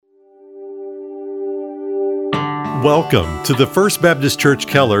Welcome to the First Baptist Church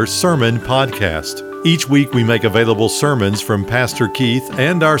Keller Sermon Podcast. Each week we make available sermons from Pastor Keith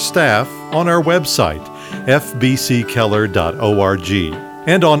and our staff on our website, fbckeller.org.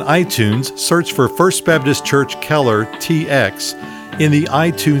 And on iTunes, search for First Baptist Church Keller TX in the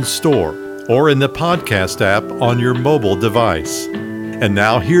iTunes Store or in the podcast app on your mobile device. And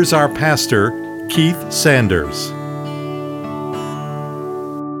now here's our pastor, Keith Sanders.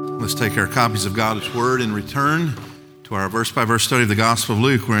 Let's take our copies of God's Word and return to our verse-by-verse study of the Gospel of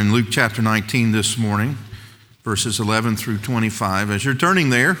Luke. We're in Luke chapter 19 this morning, verses 11 through 25. As you're turning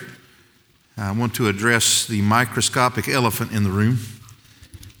there, I want to address the microscopic elephant in the room,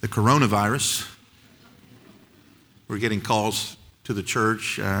 the coronavirus. We're getting calls to the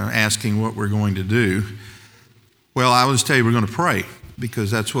church asking what we're going to do. Well, I always tell you we're going to pray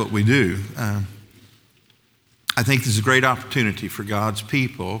because that's what we do. I think this is a great opportunity for God's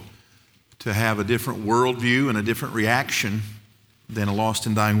people to have a different worldview and a different reaction than a lost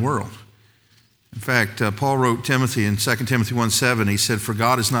and dying world. In fact, Paul wrote Timothy in 2 Timothy 1:7, he said, "For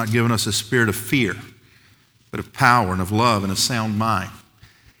God has not given us a spirit of fear, but of power and of love and a sound mind."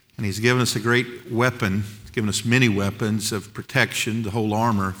 And he's given us a great weapon. He's given us many weapons of protection, the whole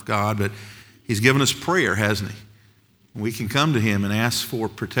armor of God, but he's given us prayer, hasn't he? We can come to him and ask for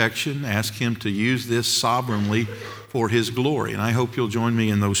protection, ask him to use this sovereignly for his glory. And I hope you'll join me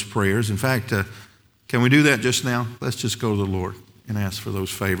in those prayers. In fact, can we do that just now? Let's just go to the Lord and ask for those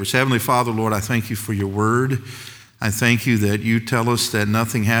favors. Heavenly Father, Lord, I thank you for your word. I thank you that you tell us that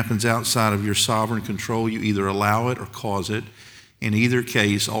nothing happens outside of your sovereign control. You either allow it or cause it. In either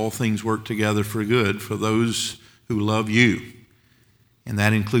case, all things work together for good for those who love you. And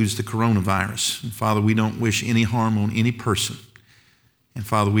that includes the coronavirus. And Father, we don't wish any harm on any person. And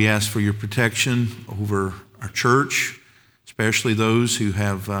Father, we ask for your protection over our church, especially those who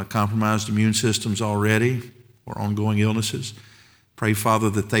have compromised immune systems already or ongoing illnesses. Pray, Father,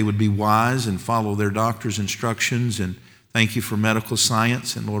 that they would be wise and follow their doctor's instructions. And thank you for medical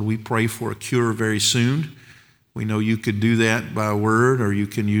science. And Lord, we pray for a cure very soon. We know you could do that by a word, or you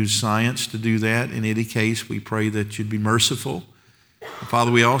can use science to do that. In any case, we pray that you'd be merciful. Father,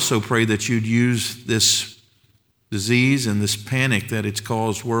 we also pray that you'd use this disease and this panic that it's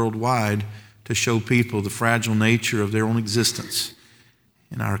caused worldwide to show people the fragile nature of their own existence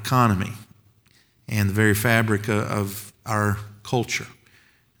in our economy and the very fabric of our culture.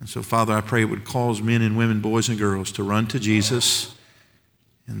 And so, Father, I pray it would cause men and women, boys and girls, to run to Jesus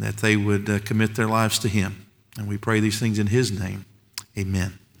and that they would commit their lives to him. And we pray these things in his name.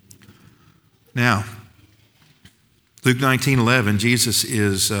 Amen. Now, Luke 19:11, Jesus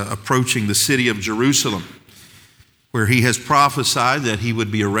is approaching the city of Jerusalem, where he has prophesied that he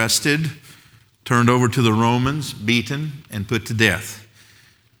would be arrested, turned over to the Romans, beaten, and put to death.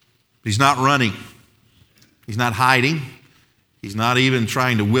 He's not running. He's not hiding. He's not even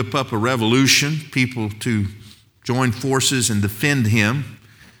trying to whip up a revolution, people to join forces and defend him.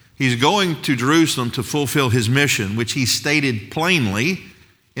 He's going to Jerusalem to fulfill his mission, which he stated plainly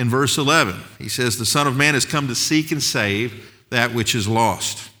in verse 11. He says, "The Son of Man has come to seek and save that which is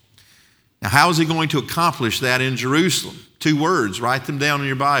lost." Now, how is he going to accomplish that in Jerusalem? 2 words, write them down in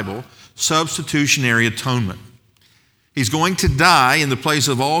your Bible: substitutionary atonement. He's going to die in the place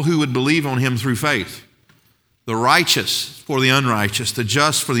of all who would believe on him through faith. The righteous for the unrighteous, the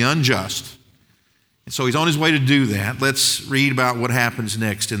just for the unjust. And so he's on his way to do that. Let's read about what happens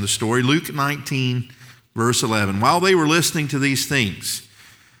next in the story. Luke 19, verse 11. While they were listening to these things,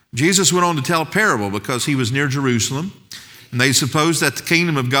 Jesus went on to tell a parable because he was near Jerusalem, and they supposed that the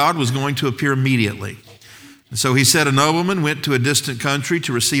kingdom of God was going to appear immediately. And so he said, a nobleman went to a distant country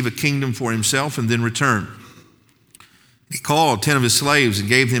to receive a kingdom for himself and then return. He called 10 of his slaves and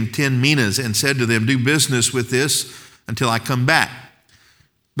gave them 10 minas and said to them, "Do business with this until I come back."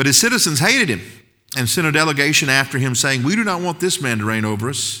 But his citizens hated him and sent a delegation after him, saying, "We do not want this man to reign over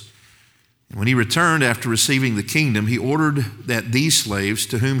us." And when he returned after receiving the kingdom, he ordered that these slaves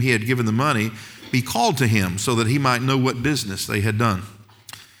to whom he had given the money be called to him so that he might know what business they had done.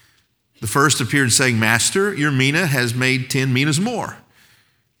 The first appeared saying, "Master, your mina has made 10 minas more."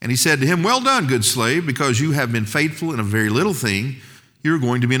 And he said to him, "Well done, good slave, because you have been faithful in a very little thing, you're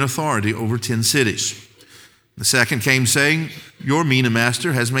going to be in authority over 10 cities. The second came saying, "Your mina,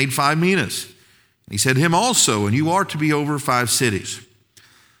 master, has made 5 minas." And he said to him also, "And you are to be over 5 cities."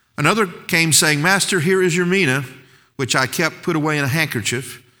 Another came saying, "Master, here is your mina, which I kept put away in a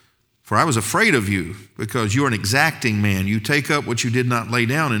handkerchief, for I was afraid of you, because you are an exacting man. You take up what you did not lay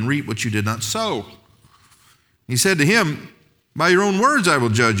down and reap what you did not sow." He said to him, "By your own words I will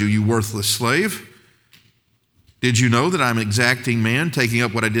judge you, you worthless slave. Did you know that I'm an exacting man, taking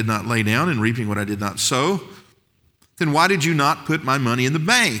up what I did not lay down and reaping what I did not sow? Then why did you not put my money in the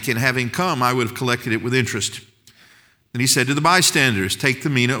bank? And having come, I would have collected it with interest. Then he said to the bystanders, take the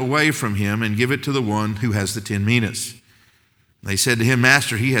mina away from him and give it to the one who has the 10 minas. They said to him,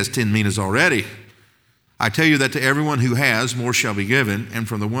 Master, he has 10 minas already. I tell you that to everyone who has, more shall be given, and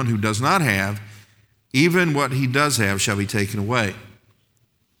from the one who does not have, even what he does have shall be taken away.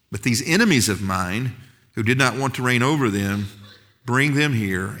 But these enemies of mine, who did not want to reign over them, bring them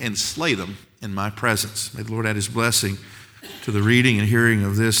here and slay them in my presence. May the Lord add his blessing to the reading and hearing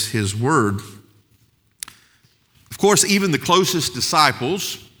of this, his word. Of course, even the closest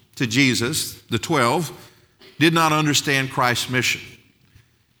disciples to Jesus, the 12, did not understand Christ's mission.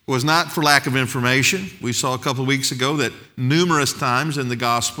 It was not for lack of information. We saw a couple of weeks ago that numerous times in the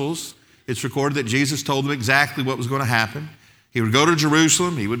Gospels, it's recorded that Jesus told them exactly what was going to happen. He would go to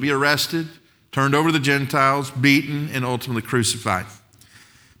Jerusalem, he would be arrested, turned over to the Gentiles, beaten, and ultimately crucified.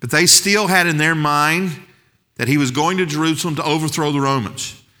 But they still had in their mind that he was going to Jerusalem to overthrow the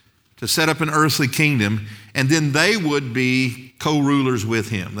Romans, to set up an earthly kingdom, and then they would be co-rulers with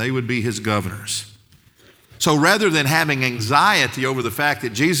him. They would be his governors. So rather than having anxiety over the fact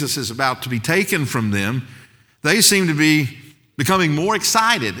that Jesus is about to be taken from them, they seem to be becoming more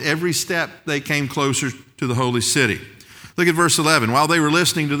excited every step they came closer to the holy city. Look at verse 11. While they were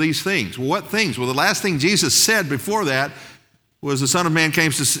listening to these things. Well, what things? Well, the last thing Jesus said before that was the Son of Man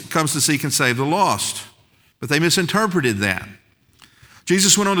comes to seek and save the lost. But they misinterpreted that.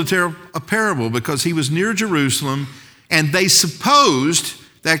 Jesus went on to tell a parable because he was near Jerusalem and they supposed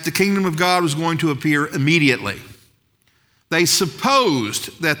that the kingdom of God was going to appear immediately. They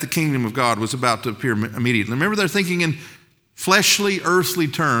supposed that the kingdom of God was about to appear immediately. Remember, they're thinking in fleshly, earthly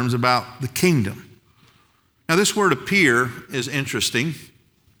terms about the kingdom. Now, this word appear is interesting.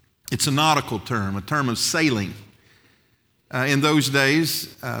 It's a nautical term, a term of sailing. In those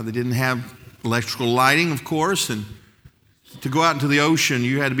days, they didn't have electrical lighting, of course, and to go out into the ocean,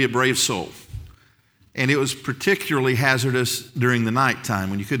 you had to be a brave soul. And it was particularly hazardous during the nighttime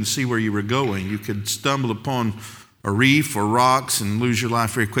when you couldn't see where you were going. You could stumble upon a reef or rocks and lose your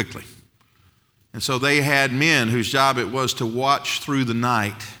life very quickly. And so they had men whose job it was to watch through the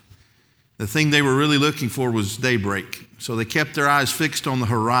night. The thing they were really looking for was daybreak. So they kept their eyes fixed on the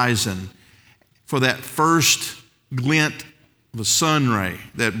horizon for that first glint of a sun ray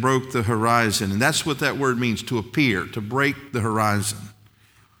that broke the horizon. And that's what that word means, to appear, to break the horizon.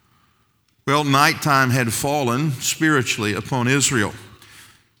 Well, nighttime had fallen spiritually upon Israel.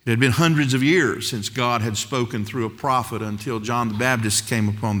 It had been hundreds of years since God had spoken through a prophet until John the Baptist came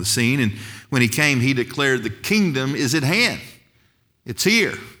upon the scene. And when he came, he declared the kingdom is at hand. It's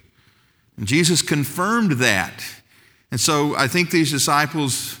here. And Jesus confirmed that. And so I think these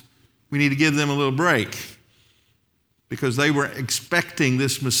disciples, we need to give them a little break because they were expecting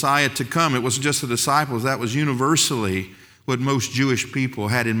this Messiah to come. It wasn't just the disciples, that was universally what most Jewish people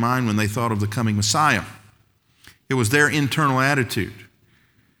had in mind when they thought of the coming Messiah. It was their internal attitude.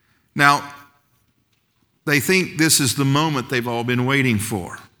 Now, they think this is the moment they've all been waiting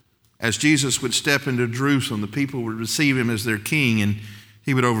for. As Jesus would step into Jerusalem, the people would receive him as their king and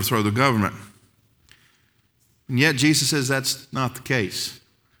he would overthrow the government. And yet Jesus says that's not the case.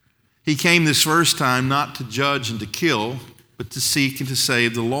 He came this first time not to judge and to kill, but to seek and to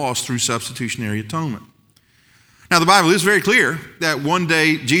save the lost through substitutionary atonement. Now, the Bible is very clear that one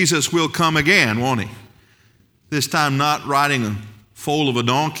day Jesus will come again, won't he? This time not riding a foal of a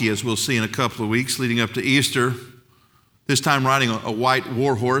donkey, as we'll see in a couple of weeks leading up to Easter. This time riding a white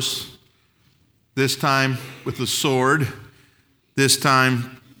war horse. This time with a sword. This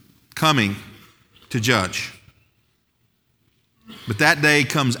time coming to judge. But that day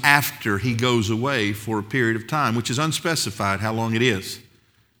comes after he goes away for a period of time, which is unspecified how long it is.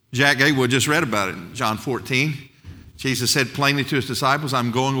 Jack Gatewood just read about it in John 14. Jesus said plainly to his disciples,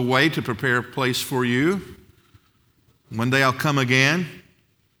 I'm going away to prepare a place for you. One day I'll come again,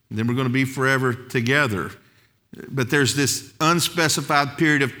 and then we're going to be forever together. But there's this unspecified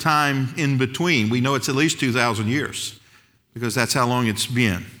period of time in between. We know it's at least 2,000 years because that's how long it's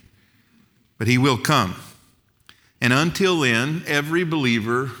been. But he will come. And until then, every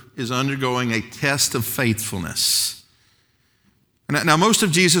believer is undergoing a test of faithfulness. Now, most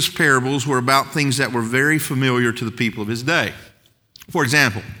of Jesus' parables were about things that were very familiar to the people of his day. For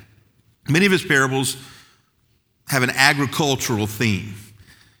example, many of his parables have an agricultural theme.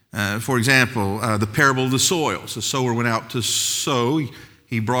 For example, the parable of the soils. The sower went out to sow.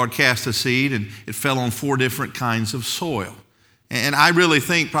 He broadcast a seed, and it fell on 4 different kinds of soil. And I really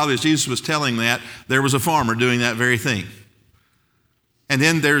think, probably as Jesus was telling that, there was a farmer doing that very thing. And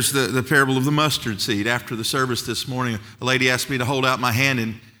then there's the parable of the mustard seed. After the service this morning, a lady asked me to hold out my hand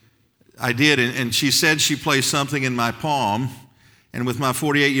and I did, and she said she placed something in my palm, and with my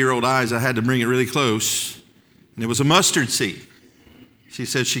 48-year-old eyes, I had to bring it really close, and it was a mustard seed. She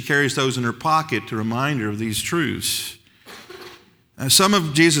said she carries those in her pocket to remind her of these truths. Some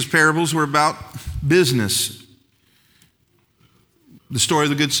of Jesus' parables were about business. The story of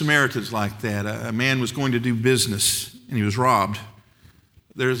the Good Samaritan is like that. A man was going to do business, and he was robbed.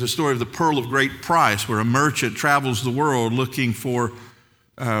 There's a story of the pearl of great price, where a merchant travels the world looking for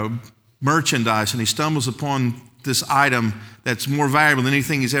merchandise, and he stumbles upon this item that's more valuable than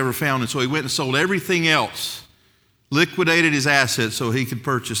anything he's ever found. And so he went and sold everything else, liquidated his assets so he could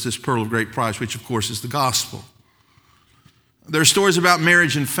purchase this pearl of great price, which of course is the gospel. There are stories about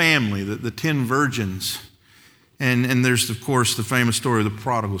marriage and family, the 10 virgins. And there's, of course, the famous story of the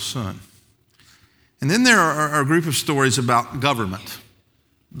prodigal son. And then there are a group of stories about government,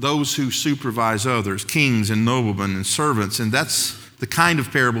 those who supervise others, kings and noblemen and servants. And that's the kind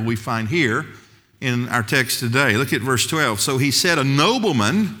of parable we find here in our text today. Look at verse 12. So he said, a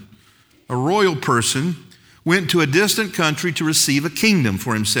nobleman, a royal person, went to a distant country to receive a kingdom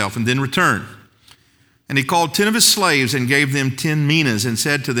for himself and then return. And he called 10 of his slaves and gave them 10 minas and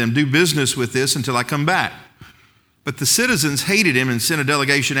said to them, do business with this until I come back. But the citizens hated him and sent a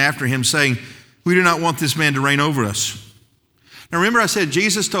delegation after him saying, we do not want this man to reign over us. Now remember I said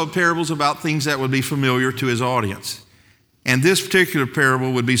Jesus told parables about things that would be familiar to his audience. And this particular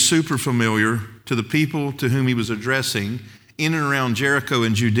parable would be super familiar to the people to whom he was addressing in and around Jericho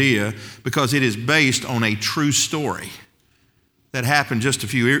and Judea, because it is based on a true story that happened just a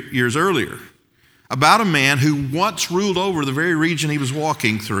few years earlier about a man who once ruled over the very region he was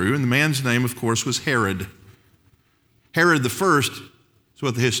walking through. And the man's name, of course, was Herod. Herod the First is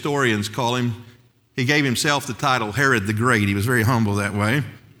what the historians call him. He gave himself the title Herod the Great. He was very humble that way.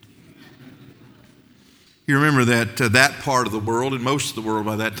 You remember that that part of the world, and most of the world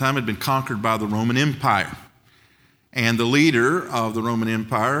by that time, had been conquered by the Roman Empire. And the leader of the Roman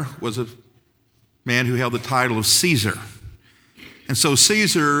Empire was a man who held the title of Caesar. And so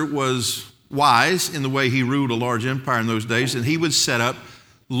Caesar was wise in the way he ruled a large empire in those days, and he would set up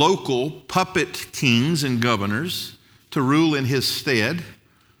local puppet kings and governors to rule in his stead.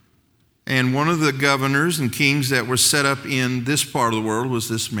 And one of the governors and kings that were set up in this part of the world was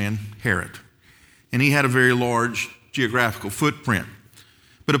this man, Herod. And he had a very large geographical footprint.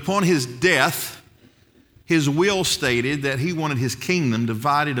 But upon his death, his will stated that he wanted his kingdom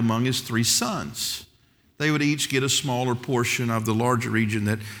divided among his 3 sons. They would each get a smaller portion of the larger region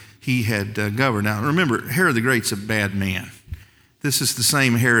that he had governed. Now remember, Herod the Great's a bad man. This is the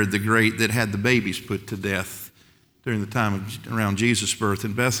same Herod the Great that had the babies put to death during the time around Jesus' birth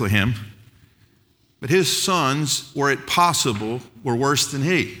in Bethlehem. But his sons, were it possible, were worse than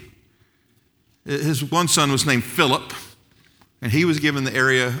he. His one son was named Philip, and he was given the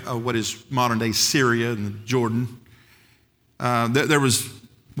area of what is modern-day Syria and Jordan. There was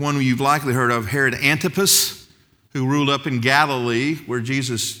one you've likely heard of, Herod Antipas, who ruled up in Galilee, where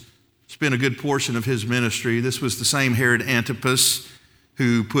Jesus spent a good portion of his ministry. This was the same Herod Antipas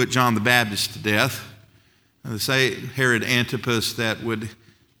who put John the Baptist to death. The same Herod Antipas that would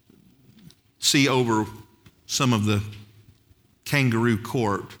see over some of the kangaroo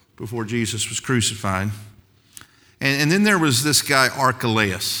court before Jesus was crucified. And then there was this guy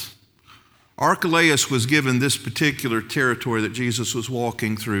Archelaus. Archelaus was given this particular territory that Jesus was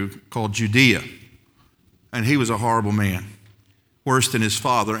walking through called Judea. And he was a horrible man, worse than his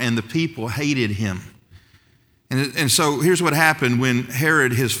father, and the people hated him. And so here's what happened when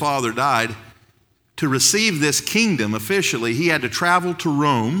Herod, his father, died. To receive this kingdom officially, he had to travel to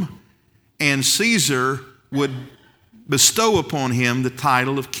Rome, and Caesar would bestow upon him the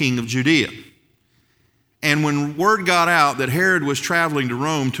title of King of Judea. And when word got out that Herod was traveling to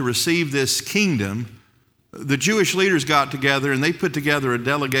Rome to receive this kingdom, the Jewish leaders got together and they put together a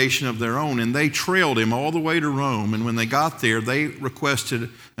delegation of their own, and they trailed him all the way to Rome. And when they got there, they requested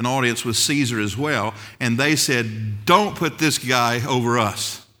an audience with Caesar as well. And they said, don't put this guy over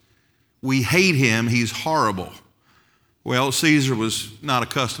us. We hate him. He's horrible. Well, Caesar was not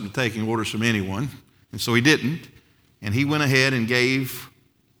accustomed to taking orders from anyone, and so he didn't. And he went ahead and gave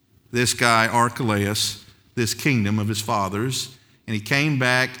this guy, Archelaus, this kingdom of his father's. And he came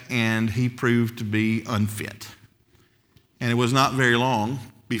back and he proved to be unfit. And it was not very long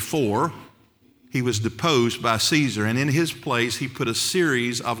before he was deposed by Caesar. And in his place, he put a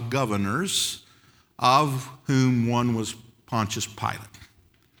series of governors, of whom one was Pontius Pilate.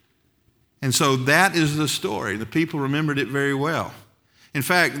 And so that is the story. The people remembered it very well. In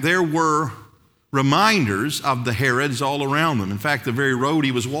fact, there were reminders of the Herods all around them. In fact, the very road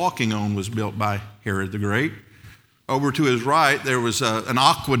he was walking on was built by Herod the Great. Over to his right, there was an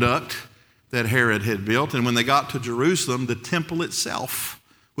aqueduct that Herod had built. And when they got to Jerusalem, the temple itself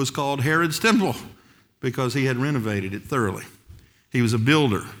was called Herod's temple because he had renovated it thoroughly. He was a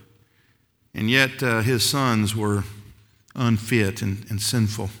builder. And yet his sons were unfit and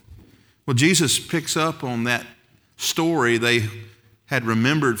sinful. Well, Jesus picks up on that story they had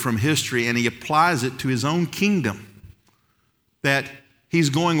remembered from history, and he applies it to his own kingdom. That he's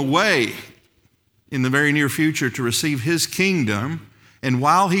going away in the very near future to receive his kingdom, and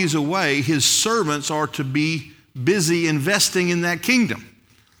while he's away, his servants are to be busy investing in that kingdom.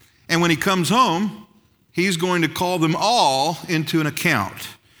 And when he comes home, he's going to call them all into an account.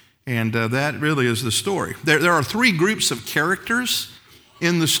 And that really is the story. There are three groups of characters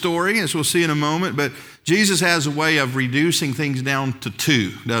in the story, as we'll see in a moment, but Jesus has a way of reducing things down to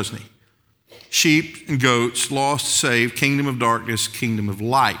two, doesn't he? Sheep and goats, lost, saved, kingdom of darkness, kingdom of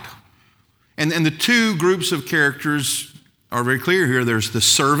light. And the two groups of characters are very clear here. There's the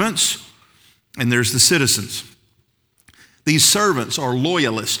servants and there's the citizens. These servants are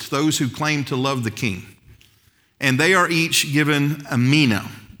loyalists, those who claim to love the king. And they are each given a mina,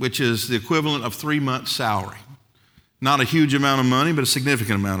 which is the equivalent of 3 months' salary. Not a huge amount of money, but a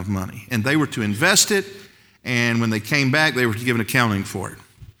significant amount of money. And they were to invest it, and when they came back, they were to give an accounting for it.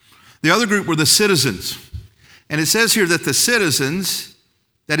 The other group were the citizens. And it says here that the citizens,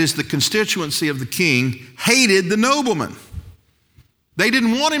 that is the constituency of the king, hated the nobleman. They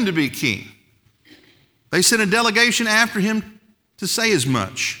didn't want him to be king. They sent a delegation after him to say as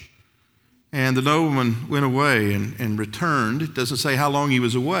much. And the nobleman went away and returned. It doesn't say how long he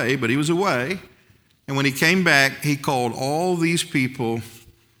was away, but he was away. And when he came back, he called all these people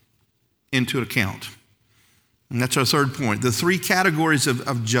into account. And that's our third point, the three categories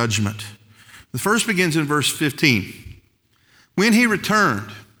of judgment. The first begins in verse 15. When he returned,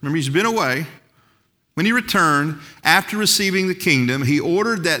 remember he's been away. When he returned, after receiving the kingdom, he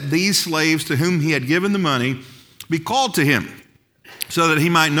ordered that these slaves to whom he had given the money be called to him, so that he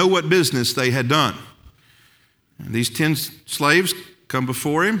might know what business they had done. And these 10 slaves come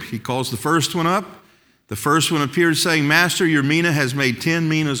before him. He calls the first one up. The first one appeared saying, Master, your mina has made 10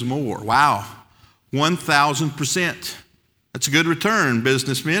 minas more. Wow, 1,000%. That's a good return,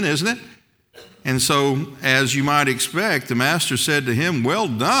 businessmen, isn't it? And so, as you might expect, the master said to him, well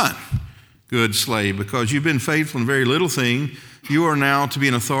done, good slave, because you've been faithful in very little thing. You are now to be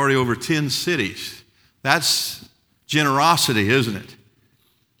an authority over 10 cities. That's generosity, isn't it?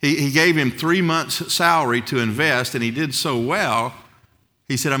 He gave him 3 months' salary to invest, and he did so well,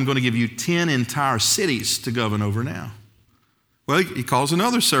 he said, I'm going to give you 10 entire cities to govern over now. Well, he calls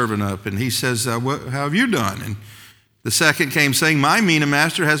another servant up, and he says, how have you done? And the second came saying, my mina,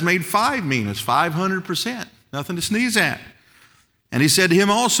 master, has made 5 minas, 500%, nothing to sneeze at. And he said to him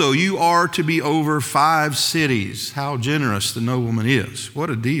also, you are to be over 5 cities. How generous the nobleman is. What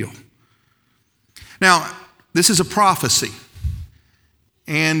a deal. Now, this is a prophecy.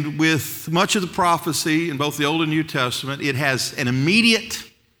 And with much of the prophecy in both the Old and New Testament, it has an immediate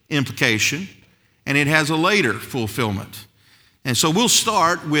implication and it has a later fulfillment. And so we'll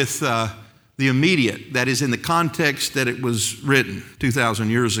start with the immediate, that is in the context that it was written 2,000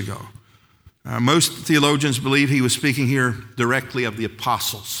 years ago. Most theologians believe he was speaking here directly of the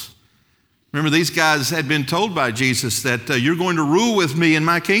apostles. Remember, these guys had been told by Jesus that you're going to rule with me in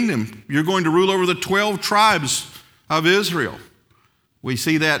my kingdom. You're going to rule over the 12 tribes of Israel. We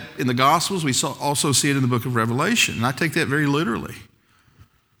see that in the Gospels. We also see it in the book of Revelation. And I take that very literally.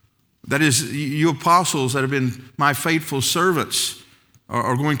 That is, you apostles that have been my faithful servants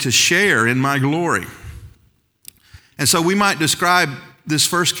are going to share in my glory. And so we might describe this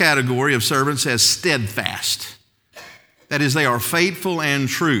first category of servants as steadfast. That is, they are faithful and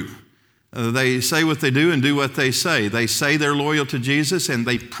true. They say what they do and do what they say. They say they're loyal to Jesus and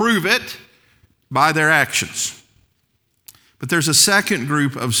they prove it by their actions. But there's a second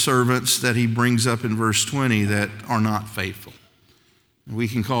group of servants that he brings up in verse 20 that are not faithful. We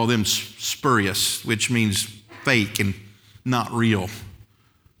can call them spurious, which means fake and not real.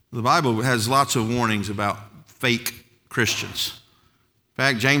 The Bible has lots of warnings about fake Christians. In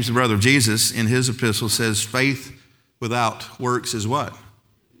fact, James, the brother of Jesus, in his epistle says faith without works is what?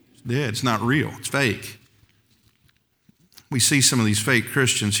 It's dead. It's not real. It's fake. We see some of these fake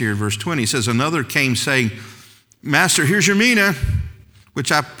Christians here in verse 20. He says, another came saying, Master, here's your mina,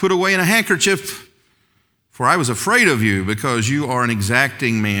 which I put away in a handkerchief, for I was afraid of you because you are an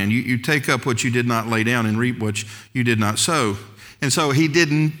exacting man. You take up what you did not lay down and reap what you did not sow. And so he did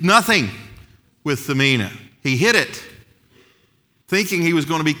nothing with the mina. He hid it, thinking he was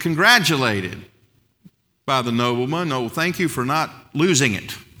going to be congratulated by the nobleman. No, thank you for not losing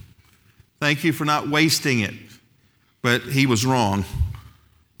it. Thank you for not wasting it. but he was wrong.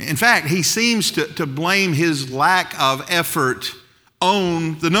 In fact, he seems to blame his lack of effort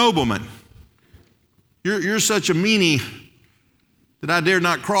on the nobleman. You're such a meanie that I dare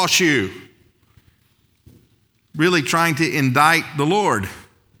not cross you. Really trying to indict the Lord.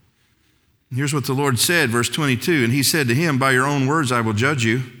 Here's what the Lord said, verse 22. And he said to him, by your own words I will judge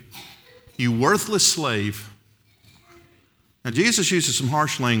you, you worthless slave. Now Jesus uses some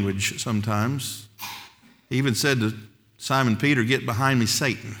harsh language sometimes. He even said to Simon Peter, get behind me,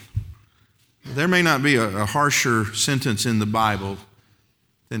 Satan. There may not be a harsher sentence in the Bible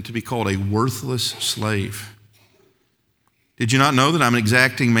than to be called a worthless slave. Did you not know that I'm an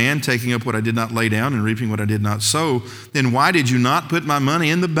exacting man, taking up what I did not lay down and reaping what I did not sow? Then why did you not put my money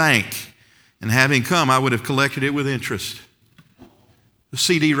in the bank? And having come, I would have collected it with interest. The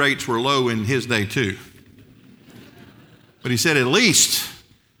CD rates were low in his day too. But he said at least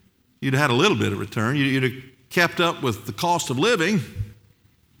you'd have had a little bit of return. You'd have kept up with the cost of living.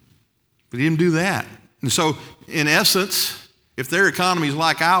 But he didn't do that. And so, in essence, if their economy is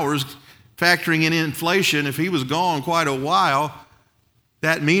like ours, factoring in inflation, if he was gone quite a while,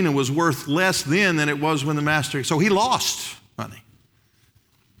 that mina was worth less then than it was when the master. So he lost money.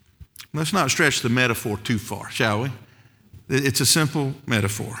 Let's not stretch the metaphor too far, shall we? It's a simple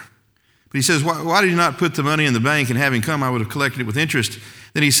metaphor. But he says, why did you not put the money in the bank, and having come, I would have collected it with interest?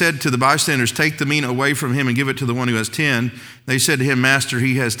 Then he said to the bystanders, take the mina away from him and give it to the one who has 10. They said to him, Master,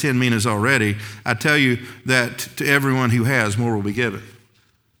 he has 10 minas already. I tell you that to everyone who has, more will be given.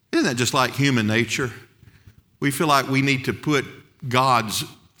 Isn't that just like human nature? We feel like we need to put God's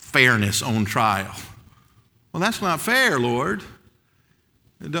fairness on trial. Well, that's not fair, Lord.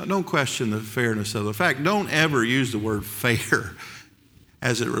 Don't question the fairness of it. In fact, don't ever use the word fair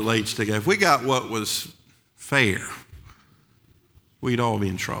as it relates to God. If we got what was fair, we'd all be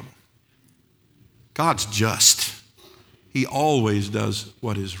in trouble. God's just. He always does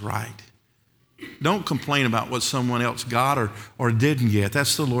what is right. Don't complain about what someone else got or didn't get.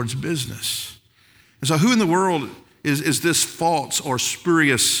 That's the Lord's business. And so who in the world is this false or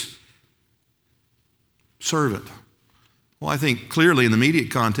spurious servant? Well, I think clearly in the immediate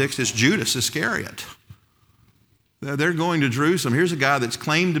context, it's Judas Iscariot. They're going to Jerusalem. Here's a guy that's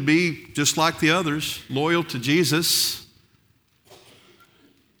claimed to be just like the others, loyal to Jesus.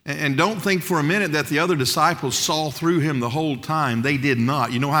 And don't think for a minute that the other disciples saw through him the whole time. They did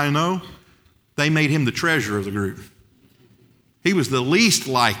not. You know how I know? They made him the treasurer of the group. He was the least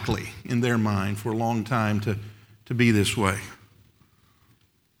likely in their mind for a long time to be this way.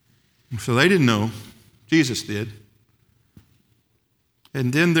 So they didn't know. Jesus did.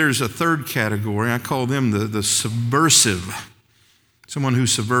 And then there's a third category. I call them the subversive. Someone who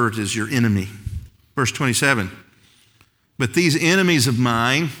subverts is your enemy. Verse 27. But these enemies of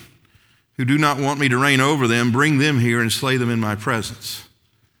mine who do not want me to reign over them, bring them here and slay them in my presence.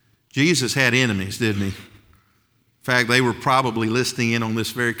 Jesus had enemies, didn't he? In fact, they were probably listening in on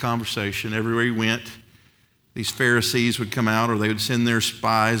this very conversation. Everywhere he went, these Pharisees would come out, or they would send their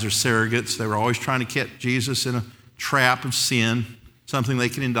spies or surrogates. They were always trying to catch Jesus in a trap of sin, something they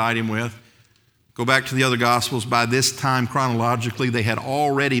could indict him with. Go back to the other Gospels. By this time, chronologically, they had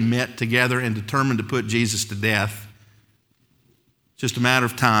already met together and determined to put Jesus to death. Just a matter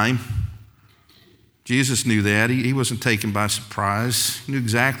of time. Jesus knew that. He wasn't taken by surprise. He knew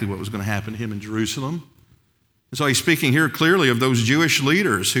exactly what was going to happen to him in Jerusalem. And so he's speaking here clearly of those Jewish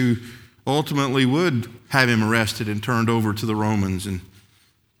leaders who ultimately would have him arrested and turned over to the Romans and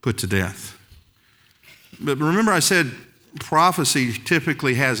put to death. But remember I said prophecy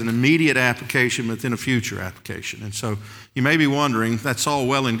typically has an immediate application within a future application. And so you may be wondering, that's all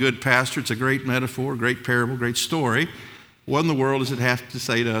well and good, Pastor. It's a great metaphor, great parable, great story. What in the world does it have to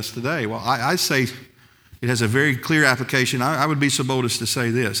say to us today? Well, I say it has a very clear application. I would be so bold as to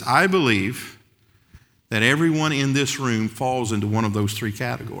say this. I believe that everyone in this room falls into one of those three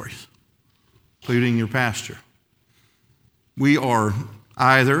categories, including your pastor. We are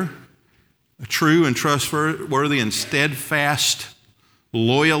either a true and trustworthy and steadfast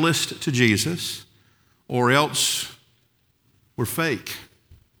loyalist to Jesus, or else we're fake.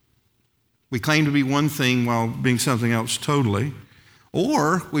 We claim to be one thing while being something else totally.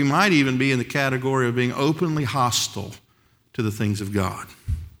 Or we might even be in the category of being openly hostile to the things of God.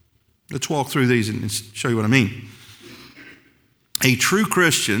 Let's walk through these and show you what I mean. A true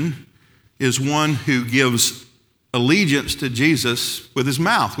Christian is one who gives allegiance to Jesus with his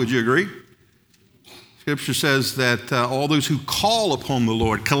mouth. Would you agree? Scripture says that all those who call upon the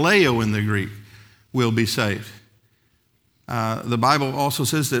Lord, kaleo in the Greek, will be saved. The Bible also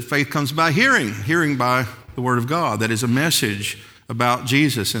says that faith comes by hearing by the Word of God. That is a message about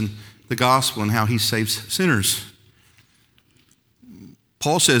Jesus and the gospel and how he saves sinners.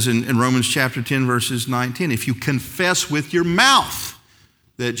 Paul says in Romans chapter 10, verses 9 and 10, if you confess with your mouth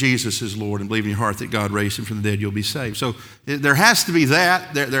that Jesus is Lord and believe in your heart that God raised him from the dead, you'll be saved. So there has to be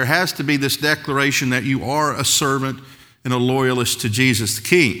that. There has to be this declaration that you are a servant and a loyalist to Jesus the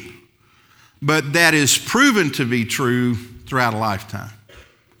King. But that is proven to be true throughout a lifetime,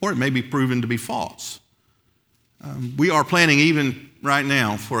 or it may be proven to be false. We are planning even right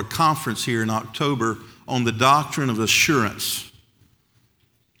now for a conference here in October on the doctrine of assurance.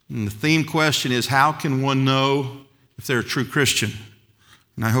 And the theme question is, how can one know if they're a true Christian?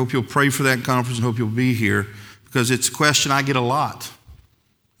 And I hope you'll pray for that conference and hope you'll be here, because it's a question I get a lot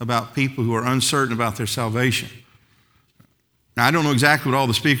about people who are uncertain about their salvation. Now, I don't know exactly what all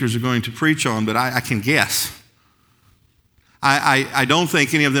the speakers are going to preach on, but I can guess. I don't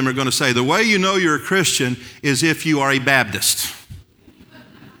think any of them are going to say, the way you know you're a Christian is if you are a Baptist,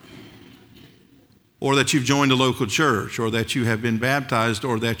 or that you've joined a local church, or that you have been baptized,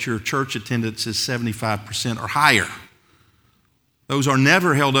 or that your church attendance is 75% or higher. Those are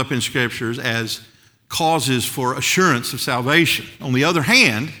never held up in scriptures as causes for assurance of salvation. On the other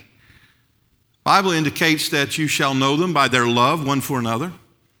hand, the Bible indicates that you shall know them by their love one for another,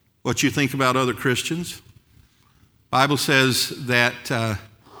 what you think about other Christians. The Bible says that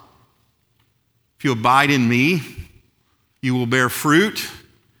if you abide in me, you will bear fruit,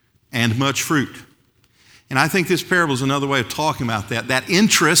 and much fruit. And I think this parable is another way of talking about that. That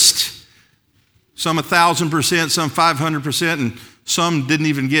interest, some 1,000%, some 500%, and some didn't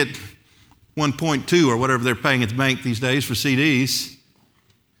even get 1.2 or whatever they're paying at the bank these days for CDs.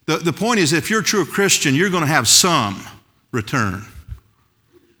 The point is, if you're a true Christian, you're going to have some return.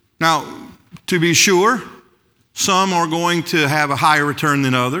 Now, to be sure, some are going to have a higher return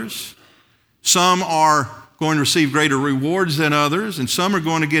than others. Some are going to receive greater rewards than others, and some are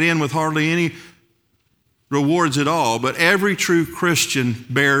going to get in with hardly any rewards at all. But every true Christian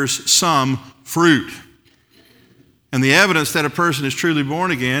bears some fruit. And the evidence that a person is truly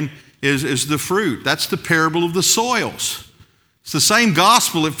born again is the fruit. That's the parable of the soils. It's the same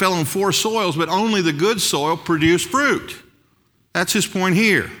gospel. It fell on 4 soils, but only the good soil produced fruit. That's his point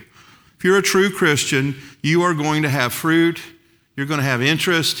here. If you're a true Christian, you are going to have fruit, you're going to have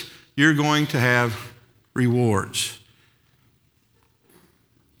interest, you're going to have rewards.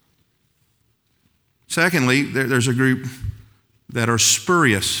 Secondly, there's a group that are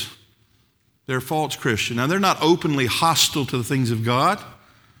spurious. They're false Christian. Now, they're not openly hostile to the things of God.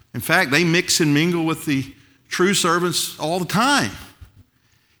 In fact, they mix and mingle with the true servants all the time.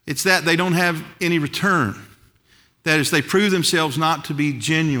 It's that they don't have any return. That is, they prove themselves not to be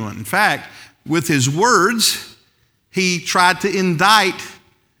genuine. In fact, with his words, he tried to indict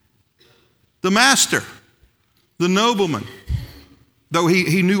the master, the nobleman. Though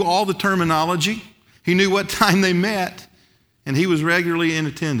he knew all the terminology, he knew what time they met, and he was regularly in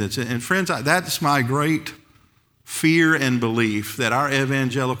attendance. And friends, that's my great fear and belief, that our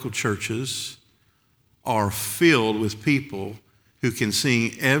evangelical churches are filled with people who can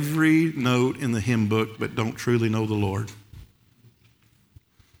sing every note in the hymn book but don't truly know the Lord.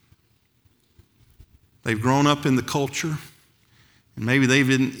 They've grown up in the culture, and maybe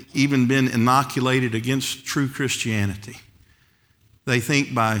they've even been inoculated against true Christianity. They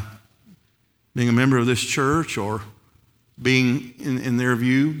think by being a member of this church, or being, in their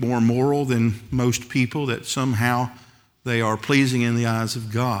view, more moral than most people, that somehow they are pleasing in the eyes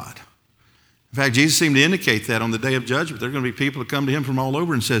of God. In fact, Jesus seemed to indicate that on the day of judgment. There are going to be people that come to him from all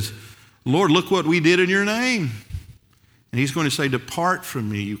over and says, Lord, look what we did in your name. And he's going to say, depart from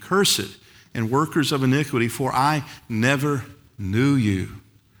me, you cursed, and workers of iniquity, for I never knew you.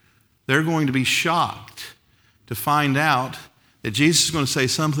 They're going to be shocked to find out that Jesus is going to say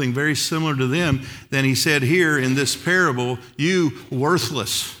something very similar to them than he said here in this parable, you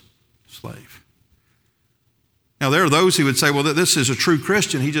worthless slave. Now, there are those who would say, well, this is a true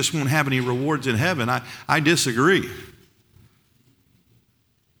Christian. He just won't have any rewards in heaven. I disagree.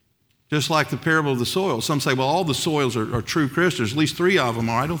 Just like the parable of the soil. Some say, well, all the soils are true Christians. At least 3 of them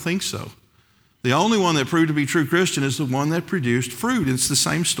are. I don't think so. The only one that proved to be true Christian is the one that produced fruit. It's the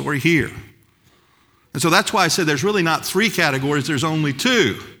same story here. And so that's why I said there's really not 3 categories, there's only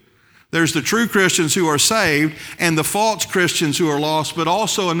 2. There's the true Christians who are saved and the false Christians who are lost, but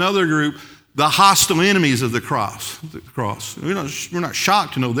also another group, the hostile enemies of the cross. We're not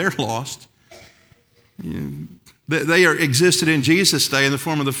shocked to know they're lost. They existed in Jesus' day in the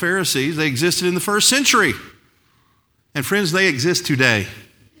form of the Pharisees. They existed in the first century. And friends, they exist today.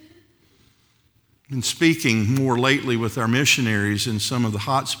 Been speaking more lately with our missionaries in some of the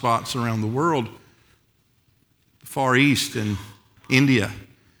hot spots around the world, Far East and India,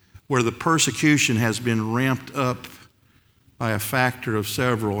 where the persecution has been ramped up by a factor of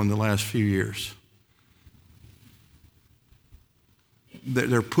several in the last few years.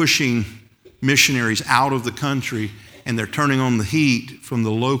 They're pushing missionaries out of the country, and they're turning on the heat from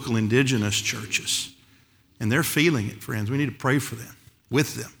the local indigenous churches. And they're feeling it, friends. We need to pray for them,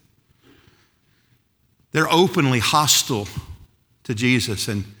 with them. They're openly hostile to Jesus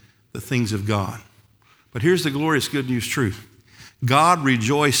and the things of God. But here's the glorious good news truth. God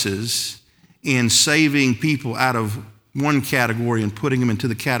rejoices in saving people out of one category and putting them into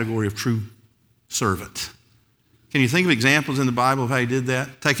the category of true servant. Can you think of examples in the Bible of how he did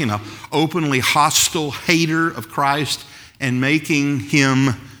that? Taking an openly hostile hater of Christ and making him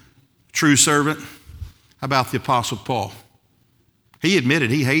true servant. How about the Apostle Paul? He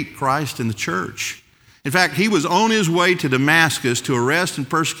admitted he hated Christ and the church. In fact, he was on his way to Damascus to arrest and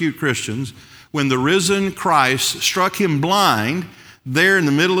persecute Christians when the risen Christ struck him blind there in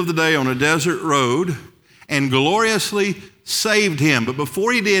the middle of the day on a desert road and gloriously saved him. But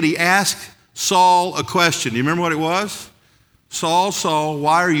before he did, he asked Saul a question. Do you remember what it was? Saul, Saul,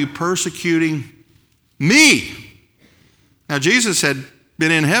 why are you persecuting me? Now, Jesus had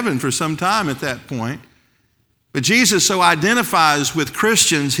been in heaven for some time at that point, but Jesus so identifies with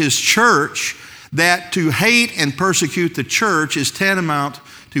Christians, his church, that to hate and persecute the church is tantamount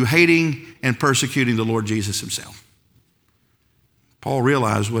to hating and persecuting the Lord Jesus himself. Paul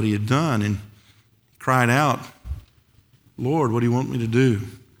realized what he had done and cried out, Lord, what do you want me to do?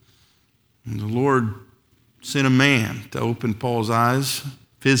 And the Lord sent a man to open Paul's eyes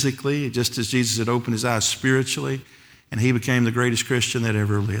physically, just as Jesus had opened his eyes spiritually, and he became the greatest Christian that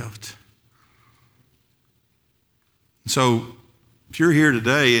ever lived. So if you're here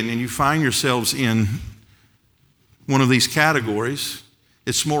today and you find yourselves in one of these categories,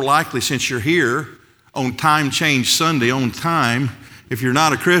 it's more likely, since you're here on Time Change Sunday, on time, if you're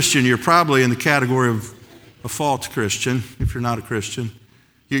not a Christian, you're probably in the category of a false Christian, if you're not a Christian.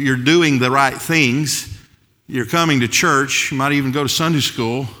 You're doing the right things. You're coming to church. You might even go to Sunday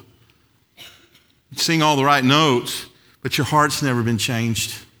school, sing all the right notes, but your heart's never been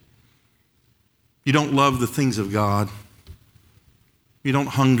changed. You don't love the things of God. You don't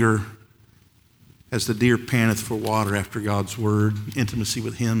hunger as the deer panteth for water after God's word, intimacy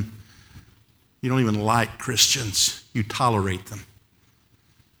with him. You don't even like Christians. You tolerate them.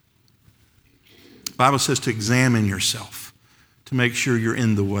 The Bible says to examine yourself, to make sure you're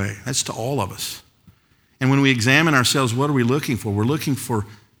in the way. That's to all of us. And when we examine ourselves, what are we looking for? We're looking for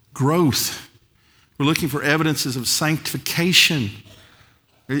growth. We're looking for evidences of sanctification.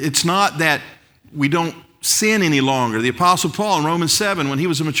 It's not that we don't sin any longer. The Apostle Paul in Romans 7, when he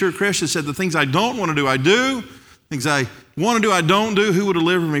was a mature Christian, said, the things I don't want to do, I do. Things I want to do, I don't do. Who will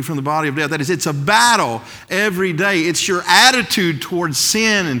deliver me from the body of death? That is, it's a battle every day. It's your attitude towards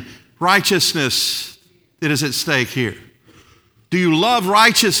sin and righteousness that is at stake here. Do you love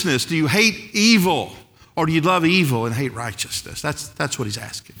righteousness? Do you hate evil? Or do you love evil and hate righteousness? That's what he's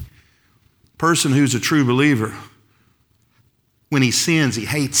asking. A person who's a true believer, when he sins, he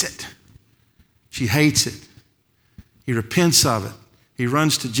hates it. She hates it. He repents of it. He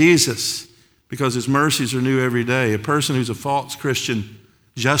runs to Jesus because his mercies are new every day. A person who's a false Christian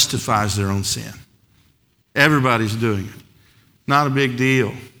justifies their own sin. Everybody's doing it. Not a big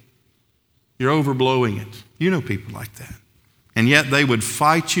deal. You're overblowing it. You know people like that. And yet they would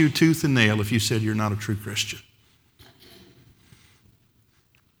fight you tooth and nail if you said you're not a true Christian.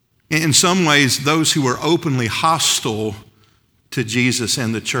 In some ways, those who are openly hostile to Jesus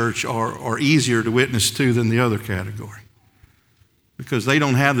and the church are easier to witness to than the other category, because they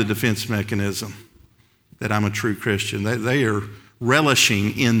don't have the defense mechanism that I'm a true Christian. They are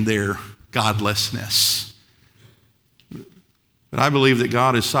relishing in their godlessness. But I believe that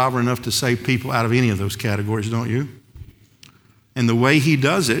God is sovereign enough to save people out of any of those categories, don't you? And the way he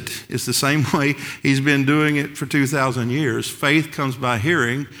does it is the same way he's been doing it for 2,000 years. Faith comes by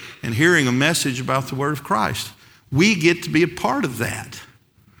hearing, and hearing a message about the word of Christ. We get to be a part of that.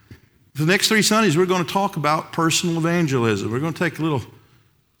 For the next 3 Sundays, we're going to talk about personal evangelism. We're going to take a little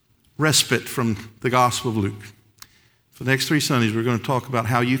respite from the Gospel of Luke. For the next 3 Sundays, we're going to talk about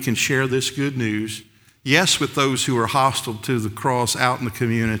how you can share this good news, yes, with those who are hostile to the cross out in the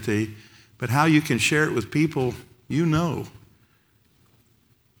community, but how you can share it with people you know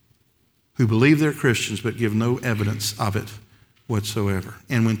who believe they're Christians but give no evidence of it whatsoever.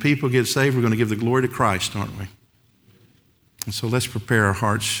 And when people get saved, we're going to give the glory to Christ, aren't we? And so let's prepare our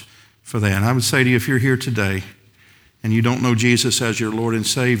hearts for that. And I would say to you, if you're here today and you don't know Jesus as your Lord and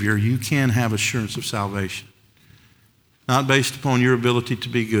Savior, you can have assurance of salvation. Not based upon your ability to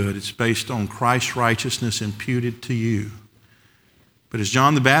be good. It's based on Christ's righteousness imputed to you. But as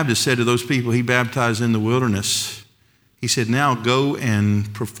John the Baptist said to those people he baptized in the wilderness, He said, now go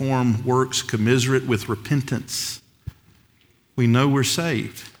and perform works commiserate with repentance. We know we're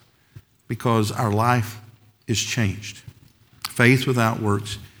saved because our life is changed. Faith without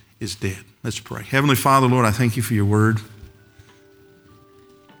works is dead. Let's pray. Heavenly Father, Lord, I thank you for your word.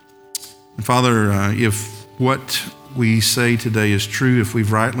 And Father, if what we say today is true, if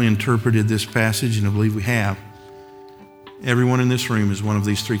we've rightly interpreted this passage, and I believe we have, everyone in this room is one of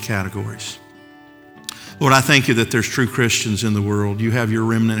these three categories. Lord, I thank you that there's true Christians in the world. You have your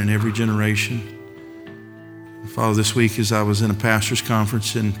remnant in every generation. Father, this week as I was in a pastor's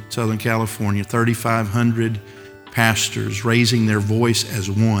conference in Southern California, 3,500 pastors raising their voice as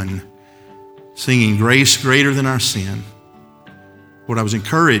one, singing Grace Greater Than Our Sin. Lord, I was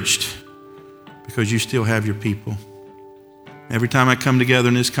encouraged because you still have your people. Every time I come together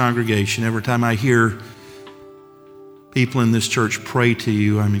in this congregation, every time I hear people in this church pray to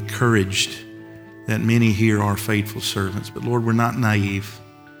you, I'm encouraged that many here are faithful servants. But Lord, we're not naive.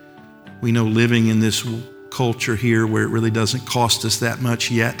 We know living in this culture here where it really doesn't cost us that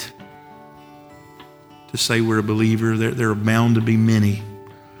much yet to say we're a believer, there are bound to be many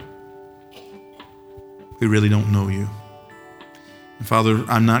who really don't know you. And Father,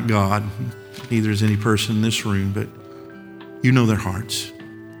 I'm not God, neither is any person in this room, but you know their hearts.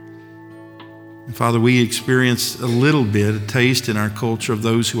 And Father, we experience a little bit, a taste in our culture of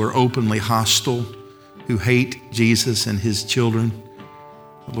those who are openly hostile, who hate Jesus and his children.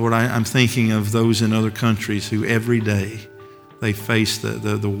 Lord, I'm thinking of those in other countries who every day they face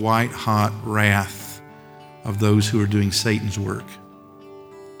the white-hot wrath of those who are doing Satan's work.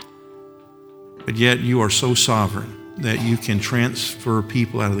 But yet you are so sovereign that you can transfer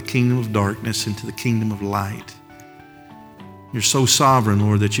people out of the kingdom of darkness into the kingdom of light. You're so sovereign,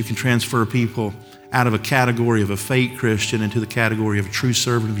 Lord, that you can transfer people out of a category of a fake Christian into the category of a true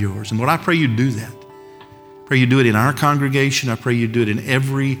servant of yours. And Lord, I pray you do that. I pray you do it in our congregation. I pray you do it in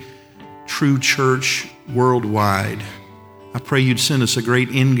every true church worldwide. I pray you'd send us a great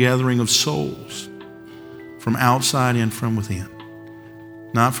ingathering of souls from outside and from within.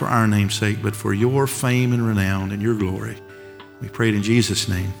 Not for our name's sake, but for your fame and renown and your glory. We pray it in Jesus'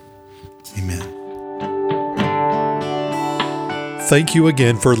 name. Amen. Thank you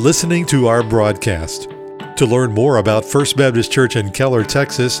again for listening to our broadcast. To learn more about First Baptist Church in Keller,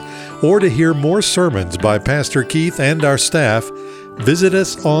 Texas, or to hear more sermons by Pastor Keith and our staff, visit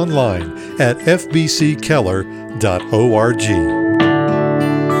us online at fbckeller.org.